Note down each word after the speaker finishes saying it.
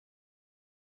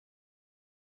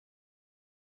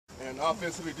and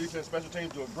offensively, defense, special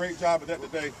teams do a great job of that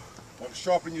today.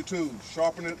 Sharpen your tools,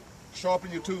 sharpen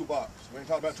your toolbox. We ain't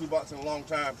talked about toolbox in a long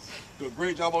time. Do a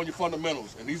great job on your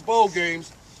fundamentals. In these bowl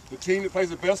games, the team that plays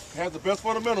the best, has the best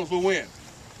fundamentals will win.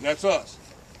 And that's us.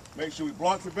 Make sure we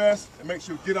block the best, and make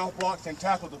sure we get off blocks and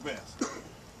tackle the best.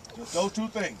 Just those two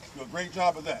things. Do a great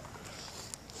job of that.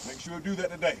 Make sure you do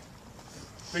that today.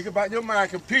 Think about in your mind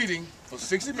competing for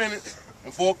 60 minutes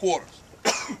and 4 quarters.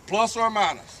 Plus or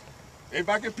minus.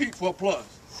 Everybody compete for a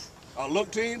plus. Our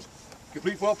look teams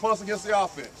compete for a plus against the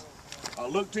offense. Our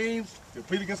look teams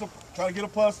compete against try to get a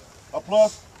plus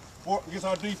against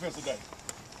our defense today.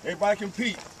 Everybody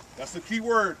compete. That's the key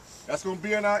word. That's going to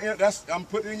be in our. I'm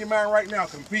putting it in your mind right now.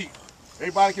 Compete.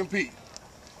 Everybody compete.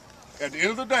 At the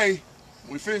end of the day,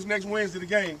 when we finish next Wednesday the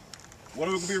game, what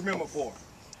are we going to be remembered for?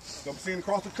 I'm seeing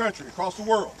across the country, across the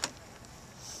world.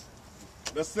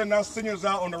 Let's send our seniors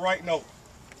out on the right note.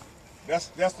 That's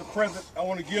the present I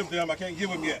want to give them. I can't give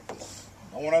them yet.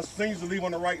 I want our seniors to leave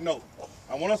on the right note.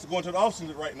 I want us to go into the offseason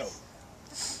with the right note.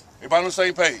 Everybody on the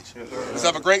same page. Yes, sir. Let's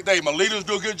have a great day. My leaders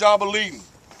do a good job of leading.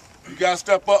 You guys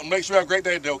step up and make sure you have a great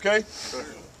day today, okay? Yes,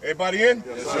 everybody in?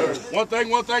 Yes, sir. One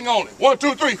thing only. 1,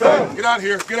 2, 3. Get out of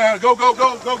here. Get out of here.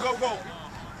 Go.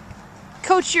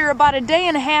 Coach, you're about a day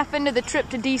and a half into the trip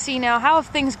to D.C. now. How have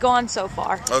things gone so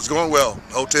far? It's going well.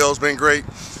 Hotel's been great.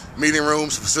 Meeting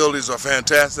rooms, facilities are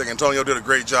fantastic. Antonio did a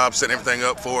great job setting everything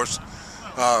up for us.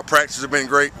 Practices have been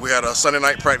great. We had a Sunday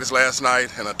night practice last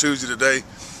night and a Tuesday today.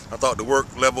 I thought the work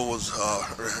level was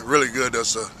really good.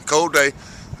 It's a cold day,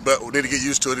 but we need to get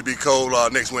used to it. It'll be cold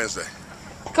next Wednesday.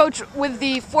 Coach, with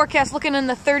the forecast looking in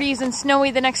the 30s and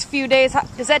snowy the next few days,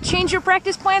 does that change your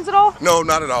practice plans at all? No,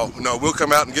 not at all. No, we'll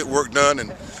come out and get work done, and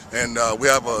we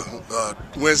have a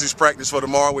Wednesday's practice for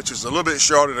tomorrow, which is a little bit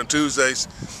shorter than Tuesdays,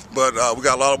 but we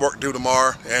got a lot of work to do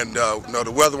tomorrow, and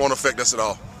the weather won't affect us at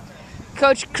all.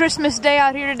 Coach, Christmas Day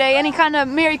out here today. Any kind of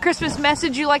Merry Christmas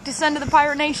message you like to send to the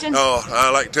Pirate Nation? Oh, I'd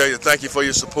like to tell you thank you for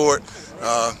your support.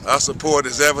 Our support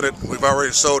is evident. We've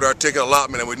already sold our ticket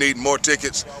allotment, and we need more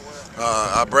tickets.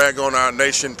 I brag on our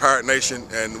nation, Pirate Nation,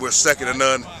 and we're second to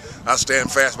none. I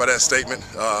stand fast by that statement.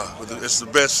 It's the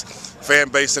best fan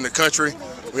base in the country.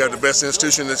 We have the best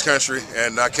institution in this country,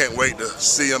 and I can't wait to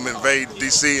see them invade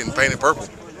D.C. and paint it purple.